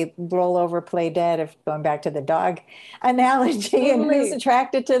the roll over, play dead, if going back to the dog analogy. And who's Totally.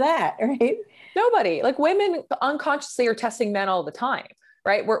 attracted to that, right? Nobody. Like, women unconsciously are testing men all the time,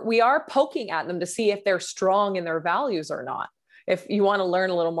 right? We are poking at them to see if they're strong in their values or not. If you want to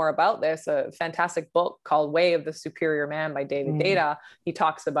learn a little more about this, a fantastic book called Way of the Superior Man by David Mm. Deida, he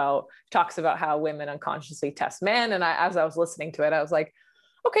talks about how women unconsciously test men. And as I was listening to it, I was like,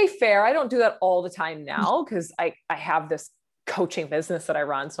 okay, fair. I don't do that all the time now because I have this coaching business that I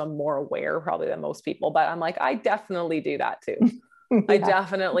run. So I'm more aware probably than most people, but I'm like, I definitely do that too. Yeah. I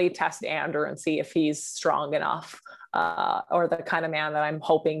definitely test Andrew and see if he's strong enough, or the kind of man that I'm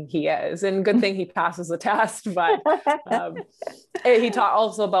hoping he is. And good thing he passes the test, but he taught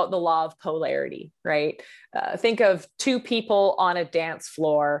also about the law of polarity, right? Think of two people on a dance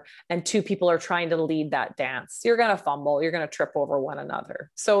floor and two people are trying to lead that dance. You're going to fumble, you're going to trip over one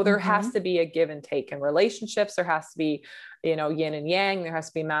another. So there has to be a give and take in relationships. There has to be, yin and yang. There has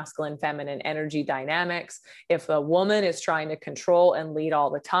to be masculine, feminine energy dynamics. If a woman is trying to control and lead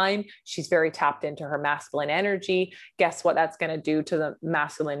all the time, she's very tapped into her masculine energy. Guess what that's going to do to the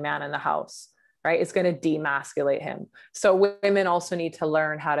masculine man in the house, right? It's going to demasculate him. So women also need to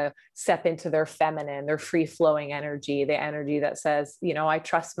learn how to step into their feminine, their free flowing energy, the energy that says, I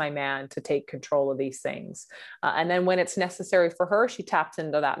trust my man to take control of these things. And then when it's necessary for her, she taps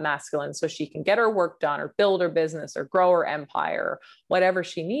into that masculine so she can get her work done or build her business or grow her empire, or whatever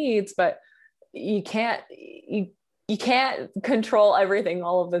she needs. But you can't control everything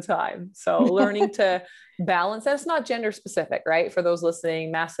all of the time. So learning to balance, that's not gender specific, right? For those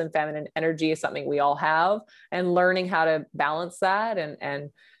listening, masculine, feminine energy is something we all have, and learning how to balance that and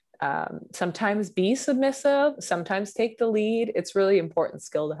sometimes be submissive, sometimes take the lead. It's really important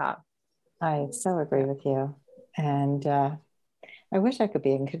skill to have. I so agree with you. And I wish I could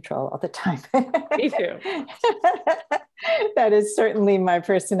be in control all the time. Me too. That is certainly my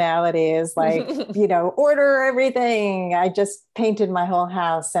personality, is like, order everything. I just painted my whole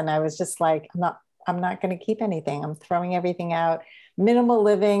house and I was just like, I'm not going to keep anything. I'm throwing everything out. Minimal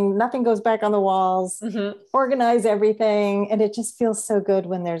living, nothing goes back on the walls, organize everything. And it just feels so good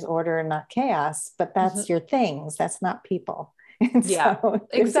when there's order and not chaos, but that's your things. That's not people. And yeah, so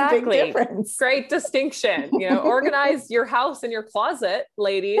exactly. Great distinction. Organize your house and your closet,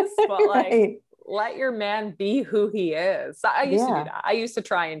 ladies, but like, let your man be who he is. I used to do that. I used to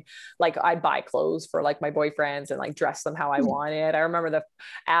try and I'd buy clothes for like my boyfriends and like dress them how I wanted. I remember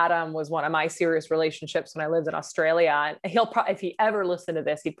Adam was one of my serious relationships when I lived in Australia. And he'll probably, if he ever listened to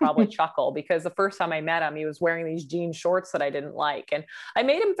this, he'd probably chuckle, because the first time I met him, he was wearing these jean shorts that I didn't like. And I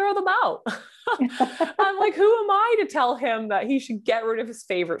made him throw them out. I'm like, who am I to tell him that he should get rid of his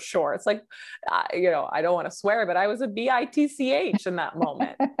favorite shorts? Like, I don't want to swear, but I was a bitch in that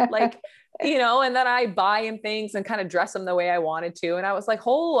moment. And then I buy him things and kind of dress him the way I wanted to. And I was like,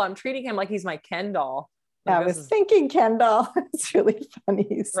 I'm treating him like he's my Ken doll. I was thinking Ken doll. It's really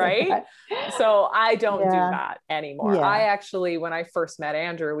funny. Right? So I don't do that anymore. Yeah. I actually, when I first met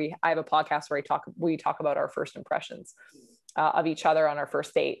Andrew, I have a podcast where we talk about our first impressions of each other on our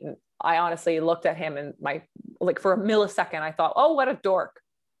first date. And I honestly looked at him and for a millisecond, I thought, oh, what a dork.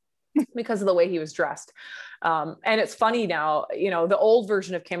 Because of the way he was dressed. And it's funny now, the old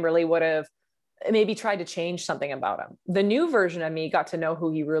version of Kimberly would have maybe tried to change something about him. The new version of me got to know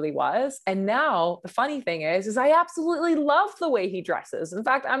who he really was. And now the funny thing is I absolutely love the way he dresses. In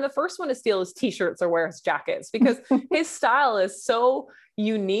fact, I'm the first one to steal his t-shirts or wear his jackets, because his style is so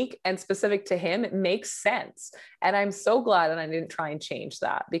unique and specific to him. It makes sense. And I'm so glad that I didn't try and change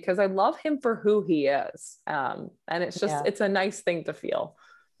that, because I love him for who he is. And it's just, it's a nice thing to feel.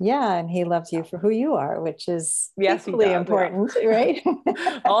 Yeah. And he loves you for who you are, which is equally important, right?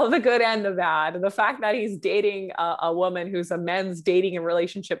 All the good and the bad. The fact that he's dating a woman who's a men's dating and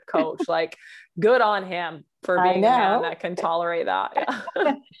relationship coach, good on him for being a man that can tolerate that.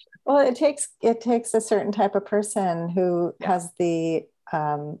 Yeah. Well, it takes a certain type of person who has the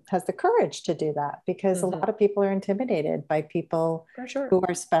courage to do that, because a lot of people are intimidated by people who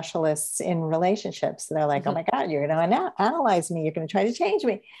are specialists in relationships. They're like, oh my God, you're going to analyze me. You're going to try to change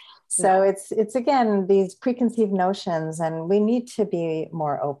me. So it's again, these preconceived notions, and we need to be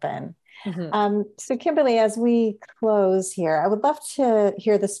more open. So Kimberly, as we close here, I would love to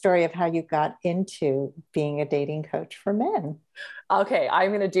hear the story of how you got into being a dating coach for men. Okay. I'm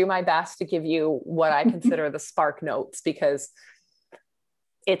going to do my best to give you what I consider the spark notes, because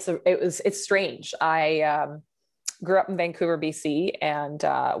it's strange. I grew up in Vancouver, BC. And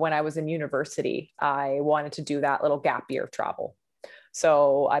when I was in university, I wanted to do that little gap year travel.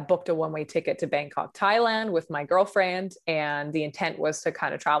 So I booked a one-way ticket to Bangkok, Thailand with my girlfriend. And the intent was to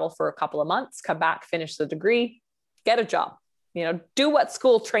kind of travel for a couple of months, come back, finish the degree, get a job, do what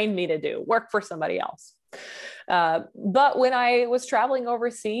school trained me to do, work for somebody else. But when I was traveling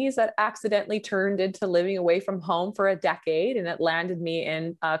overseas, that accidentally turned into living away from home for a decade. And it landed me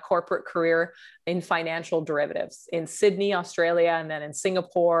in a corporate career in financial derivatives in Sydney, Australia, and then in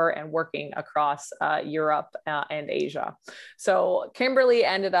Singapore, and working across Europe and Asia. So Kimberly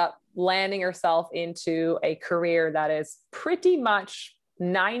ended up landing herself into a career that is pretty much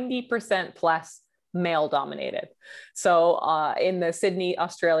 90% plus male dominated. So in the Sydney,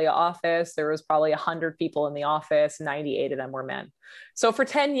 Australia office, there was probably 100 people in the office, 98 of them were men. So for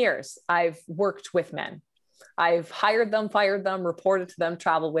 10 years, I've worked with men. I've hired them, fired them, reported to them,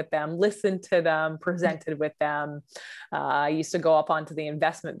 traveled with them, listened to them, presented with them. I used to go up onto the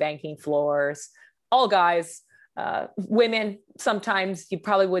investment banking floors, all guys. Women, sometimes you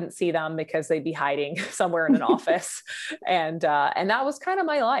probably wouldn't see them because they'd be hiding somewhere in an office. And that was kind of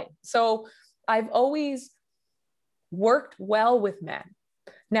my life. So I've always worked well with men.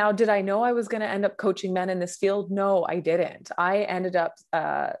 Now, did I know I was going to end up coaching men in this field? No, I didn't. I ended up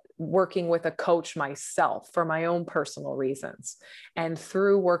working with a coach myself for my own personal reasons. And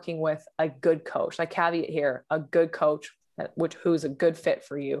through working with a good coach, I caveat here, a good coach, who's a good fit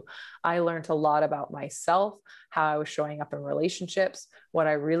for you, I learned a lot about myself, how I was showing up in relationships, what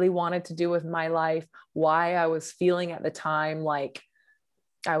I really wanted to do with my life, why I was feeling at the time like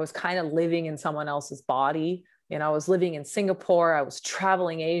I was kind of living in someone else's body. You know, I was living in Singapore, I was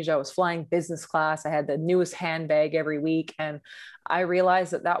traveling Asia, I was flying business class, I had the newest handbag every week. And I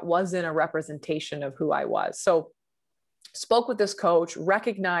realized that that wasn't a representation of who I was. So spoke with this coach,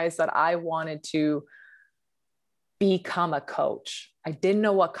 recognized that I wanted to become a coach. I didn't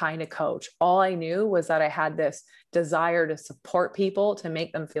know what kind of coach. All I knew was that I had this desire to support people, to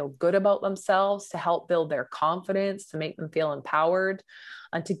make them feel good about themselves, to help build their confidence, to make them feel empowered,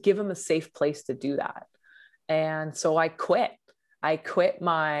 and to give them a safe place to do that. And so I quit. I quit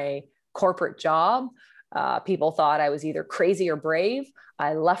my corporate job. People thought I was either crazy or brave.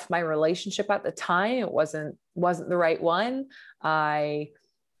 I left my relationship at the time. It wasn't the right one. I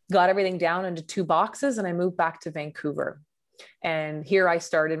got everything down into 2 boxes and I moved back to Vancouver. And here I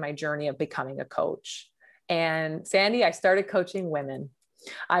started my journey of becoming a coach. And Sandy, I started coaching women.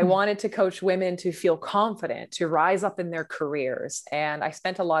 I wanted to coach women to feel confident, to rise up in their careers. And I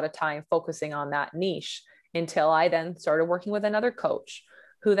spent a lot of time focusing on that niche until I then started working with another coach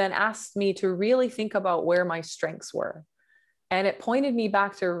who then asked me to really think about where my strengths were. And it pointed me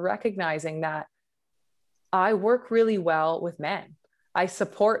back to recognizing that I work really well with men. I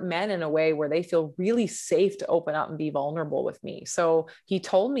support men in a way where they feel really safe to open up and be vulnerable with me. So he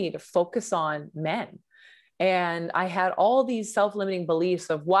told me to focus on men. And I had all these self-limiting beliefs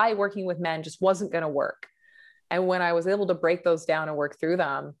of why working with men just wasn't going to work. And when I was able to break those down and work through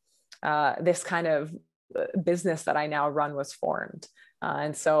them, this kind of business that I now run was formed.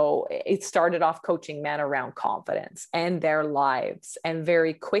 And so it started off coaching men around confidence and their lives. And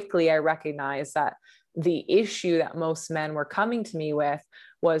very quickly, I recognized that the issue that most men were coming to me with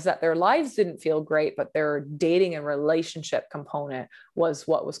was that their lives didn't feel great, but their dating and relationship component was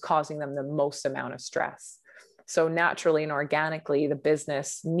what was causing them the most amount of stress. So naturally and organically, the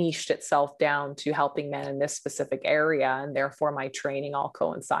business niched itself down to helping men in this specific area. And therefore my training all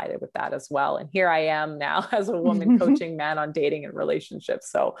coincided with that as well. And here I am now as a woman coaching men on dating and relationships.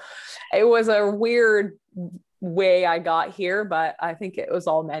 So it was a weird way I got here, but I think it was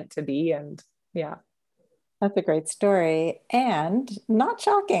all meant to be. And yeah. That's a great story and not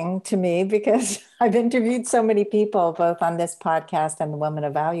shocking to me because I've interviewed so many people, both on this podcast and the Woman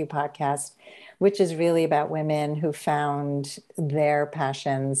of Value podcast, which is really about women who found their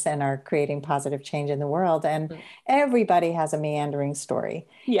passions and are creating positive change in the world. And everybody has a meandering story.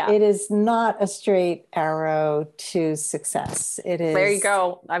 Yeah. It is not a straight arrow to success. It is. There you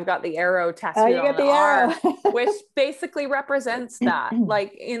go. I've got the arrow tattooed you got on the arrow. which basically represents that.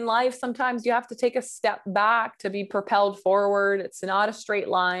 Like in life, sometimes you have to take a step back to be propelled forward. It's not a straight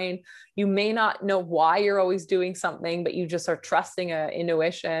line. You may not know why you're always doing something, but you just are trusting an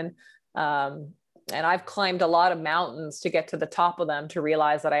intuition. And I've climbed a lot of mountains to get to the top of them to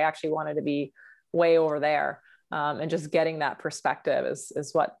realize that I actually wanted to be way over there. And just getting that perspective is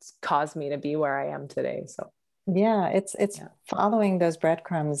what's caused me to be where I am today. So yeah, it's following those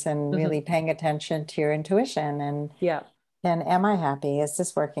breadcrumbs and really paying attention to your intuition and and am I happy? Is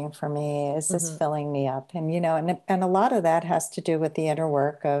this working for me? Is this filling me up? And, and a lot of that has to do with the inner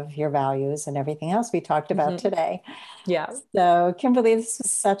work of your values and everything else we talked about today. Yeah. So Kimberly, this was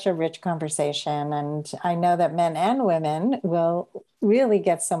such a rich conversation. And I know that men and women will really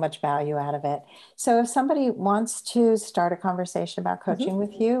get so much value out of it. So if somebody wants to start a conversation about coaching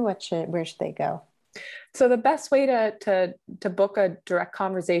with you, where should they go? So the best way to book a direct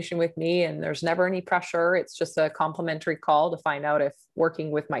conversation with me, and there's never any pressure, it's just a complimentary call to find out if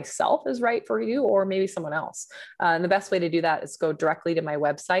working with myself is right for you or maybe someone else. And the best way to do that is go directly to my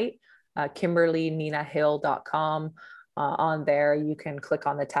website, KimberlyNinaHill.com. On there, you can click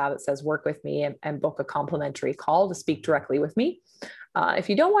on the tab that says work with me and book a complimentary call to speak directly with me. If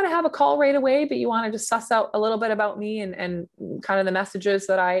you don't want to have a call right away, but you want to just suss out a little bit about me and kind of the messages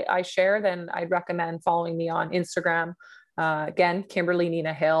that I share, then I'd recommend following me on Instagram. Again, Kimberly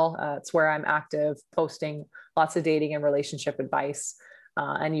Nina Hill. It's where I'm active, posting lots of dating and relationship advice.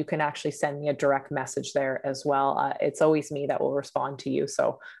 And you can actually send me a direct message there as well. It's always me that will respond to you.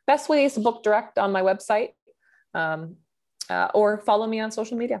 So best way is to book direct on my website, or follow me on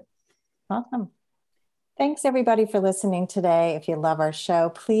social media. Awesome. Thanks everybody for listening today. If you love our show,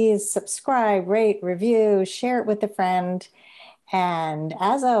 please subscribe, rate, review, share it with a friend. And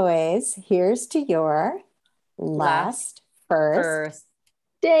as always, here's to your last first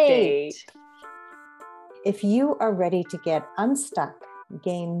date. If you are ready to get unstuck,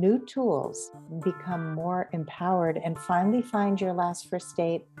 gain new tools, become more empowered, and finally find your last first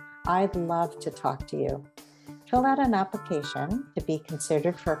date, I'd love to talk to you. Fill out an application to be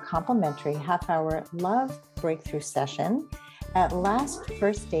considered for a complimentary half-hour love breakthrough session at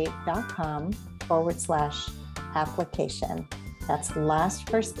lastfirstdate.com/application. That's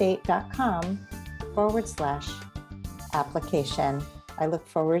lastfirstdate.com/application. I look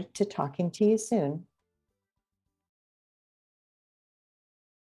forward to talking to you soon.